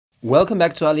Welcome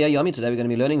back to Aliyah Yomi. Today we're going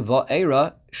to be learning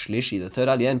Vaera Shlishi, the third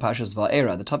Aliyah in Parshas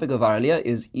Vaera. The topic of our Aliyah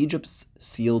is Egypt's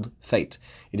sealed fate.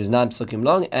 It is 9 psukim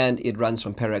long and it runs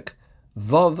from Perek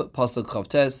Vav Pasuk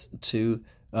Chavtes to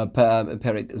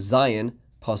Perek Zayin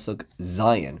Pasuk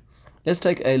Zayin. Let's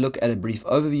take a look at a brief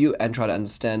overview and try to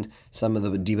understand some of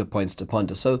the deeper points to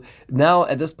ponder. So now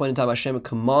at this point in time, Hashem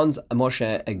commands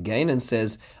Moshe again and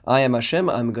says, I am Hashem,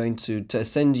 I'm going to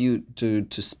send you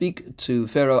to speak to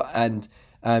Pharaoh and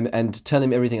tell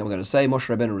him everything I'm going to say.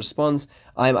 Moshe Rabbeinu responds,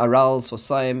 I am Aral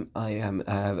Sosayim, I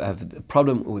have a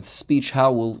problem with speech,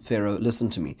 how will Pharaoh listen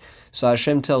to me? So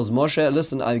Hashem tells Moshe,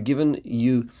 listen, I've given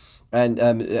you and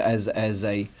as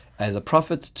a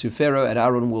prophet to Pharaoh, and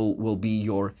Aaron will be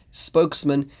your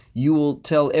spokesman. You will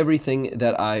tell everything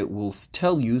that I will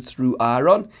tell you through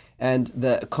Aaron, and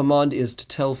the command is to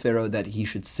tell Pharaoh that he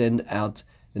should send out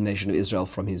the nation of Israel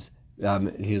from his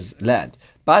land.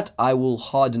 But I will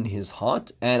harden his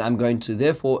heart, and I'm going to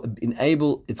therefore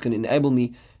enable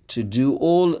me to do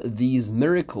all these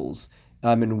miracles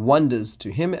and wonders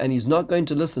to him, and he's not going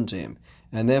to listen to him.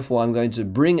 And therefore I'm going to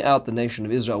bring out the nation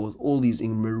of Israel with all these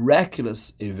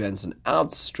miraculous events, an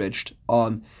outstretched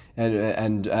arm,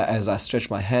 and as I stretch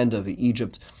my hand over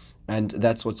Egypt, and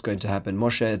that's what's going to happen.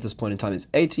 Moshe at this point in time is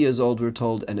 80 years old, we're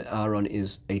told, and Aaron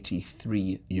is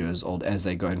 83 years old as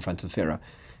they go in front of Pharaoh.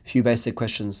 A few basic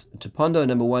questions to ponder.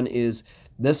 Number one is,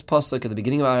 this pasuk at the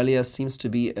beginning of our Aliyah seems to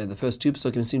be, the first two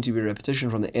pasukim seem to be a repetition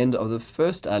from the end of the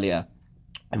first Aliyah.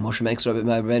 And Moshe makes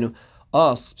Rabbeinu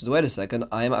asks, wait a second,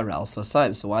 I am Aral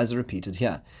Sosayim, so why is it repeated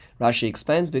here? Rashi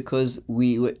explains, because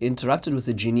we were interrupted with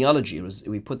the genealogy.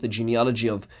 We put the genealogy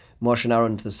of Moshe and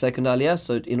Aaron into the second Aliyah,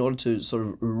 so in order to sort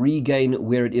of regain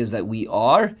where it is that we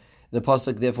are, the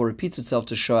pasuk therefore repeats itself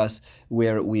to show us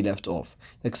where we left off.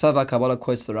 The Ksava Kabbalah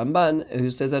quotes the Ramban, who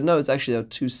says that no, it's actually there are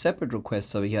two separate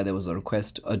requests over here. There was a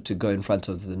request to go in front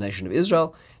of the nation of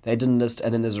Israel. They didn't list,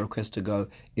 and then there's a request to go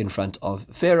in front of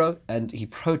Pharaoh, and he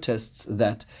protests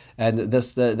that. And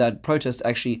that protest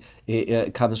actually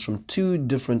comes from two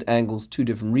different angles, two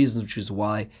different reasons, which is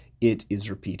why it is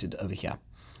repeated over here.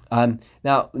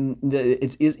 Now,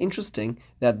 it is interesting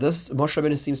that this Moshe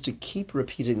Rabbeinu seems to keep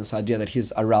repeating this idea that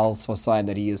he's Aral Sosayim,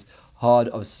 that he is hard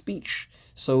of speech.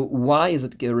 So why is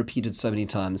it repeated so many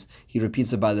times? He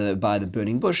repeats it by the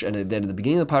burning bush, and then at the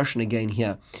beginning of the parsha again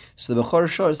here. So the Bechor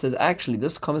Shor says, actually,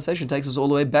 this conversation takes us all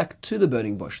the way back to the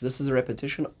burning bush. This is a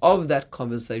repetition of that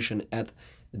conversation at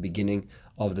the beginning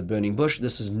of the burning bush.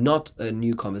 This is not a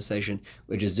new conversation,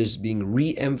 which is just being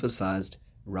re-emphasized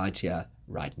right here,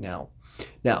 right now.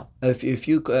 Now, if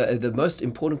you the most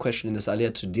important question in this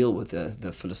aliyah to deal with,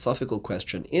 the philosophical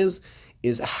question is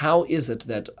how is it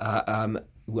that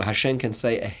Hashem can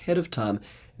say ahead of time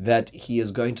that he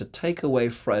is going to take away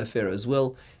Pharaoh's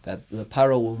will, that the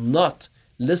Paro will not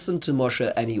listen to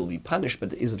Moshe and he will be punished?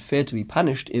 But is it fair to be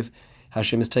punished if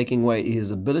Hashem is taking away his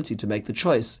ability to make the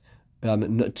choice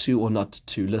to or not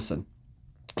to listen?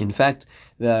 In fact,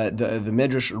 the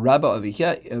Medrash Rabbah over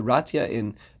here, Ratia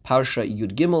in Parsha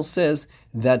Yud Gimel, says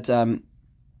that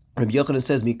Rabbi Yochanan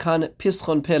says, "Mikan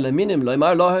pischon pe leminim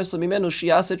loymar lo harsa mimenu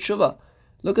shiaset shuva."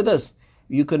 Look at this.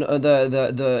 You can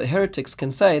the heretics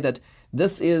can say that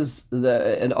this is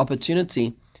an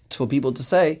opportunity for people to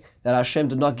say that Hashem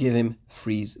did not give him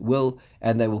free will,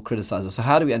 and they will criticize us. So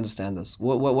how do we understand this?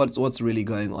 What's really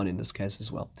going on in this case as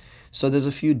well? So there's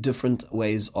a few different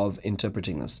ways of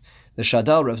interpreting this. The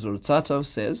Shadal Rav Rutzato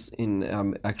says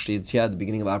in actually here at the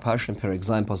beginning of our parsha in Perek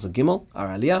Zayin Pasuk Gimel, our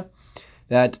Aliyah,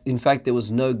 that in fact there was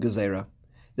no gezerah.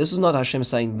 This is not Hashem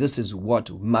saying this is what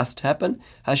must happen.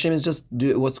 Hashem is just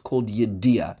doing what's called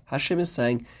yediyah. Hashem is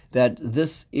saying that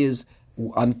this is,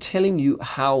 I'm telling you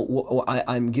how,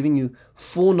 I'm giving you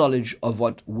foreknowledge of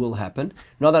what will happen.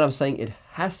 Not that I'm saying it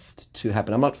has to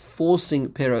happen. I'm not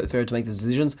forcing Pharaoh to make the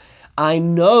decisions. I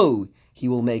know he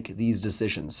will make these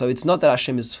decisions. So it's not that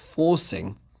Hashem is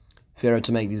forcing Pharaoh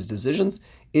to make these decisions.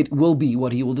 It will be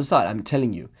what he will decide. I'm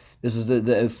telling you. This is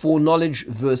the foreknowledge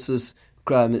versus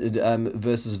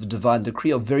divine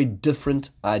decree of very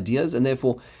different ideas, and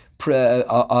therefore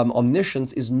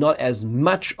omniscience is not as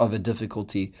much of a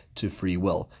difficulty to free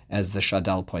will, as the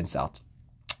Shadal points out.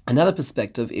 Another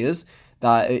perspective is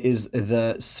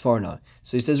the Sforno.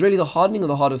 So he says really the hardening of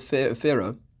the heart of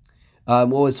Pharaoh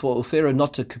was for Pharaoh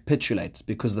not to capitulate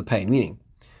because of the pain, meaning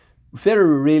Pharaoh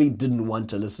really didn't want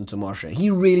to listen to Moshe. He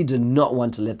really did not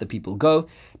want to let the people go,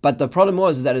 but the problem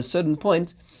was that at a certain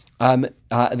point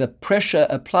the pressure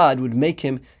applied would make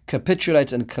him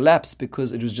capitulate and collapse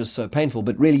because it was just so painful,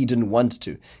 but really he didn't want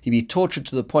to. He'd be tortured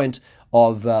to the point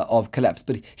of collapse.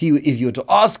 But if you were to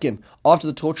ask him after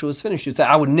the torture was finished, he'd say,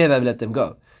 I would never have let them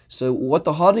go. So what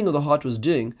the hardening of the heart was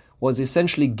doing was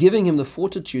essentially giving him the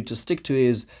fortitude to stick to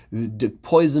his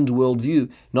poisoned worldview,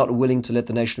 not willing to let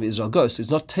the nation of Israel go. So it's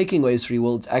not taking away his free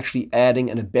will, it's actually aiding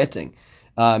and abetting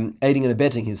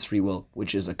his free will,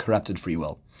 which is a corrupted free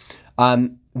will.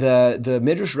 The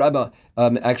Midrash Rabbah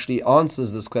actually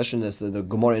answers this question. As the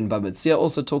Gemara in Bava Metzia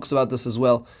also talks about this as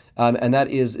well, and that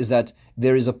is that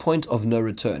there is a point of no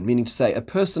return, meaning to say a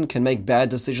person can make bad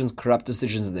decisions, corrupt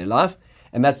decisions in their life,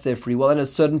 and that's their free will. And at a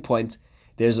certain point,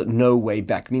 there's no way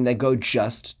back. I mean, they go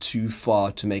just too far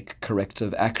to make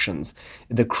corrective actions.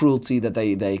 The cruelty that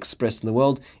they express in the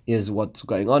world is what's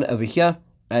going on over here,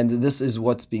 and this is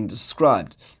what's being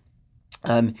described.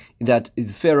 That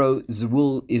Pharaoh's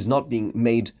rule is not being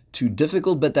made too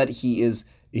difficult, but that he is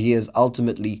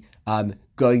ultimately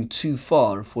going too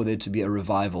far for there to be a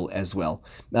revival as well.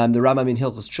 The Rambam in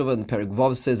Hilchos Tshuva in Perek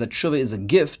Vav says that Tshuva is a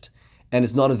gift and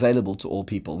it's not available to all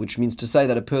people, which means to say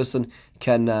that a person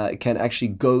can actually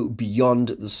go beyond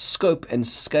the scope and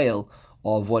scale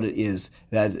of what it is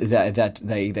that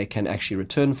they can actually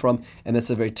return from, and that's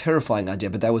a very terrifying idea,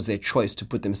 but that was their choice to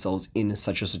put themselves in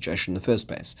such a situation in the first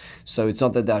place. So it's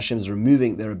not that Hashem is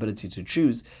removing their ability to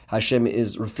choose. Hashem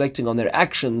is reflecting on their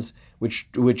actions,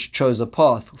 which chose a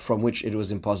path from which it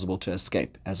was impossible to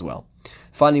escape as well.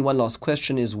 Finally, one last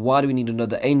question is, why do we need to know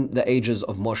the ages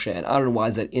of Moshe and Aaron? Why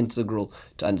is that integral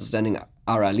to understanding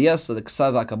our Aliyah? So the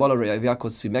Ksava Kabbalah Rav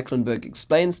Yaakov Tzvi Mecklenburg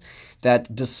explains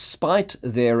that despite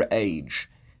their age,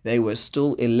 they were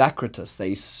still ilacritous.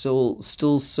 They still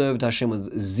served Hashem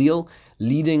with zeal,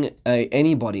 leading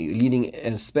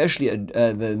especially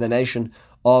the nation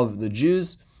of the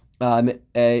Jews.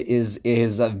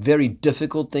 Is a very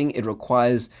difficult thing. It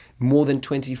requires more than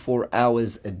 24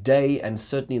 hours a day, and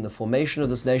certainly in the formation of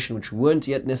this nation, which weren't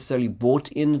yet necessarily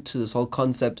bought into this whole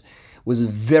concept, was a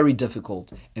very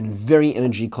difficult and very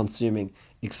energy-consuming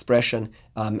expression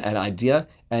and idea,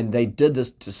 and they did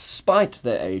this despite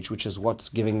their age, which is what's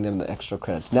giving them the extra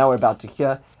credit. Now we're about to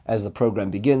hear as the program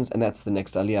begins, and that's the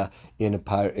next Aliyah in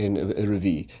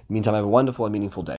Revi. Meantime, have a wonderful and meaningful day.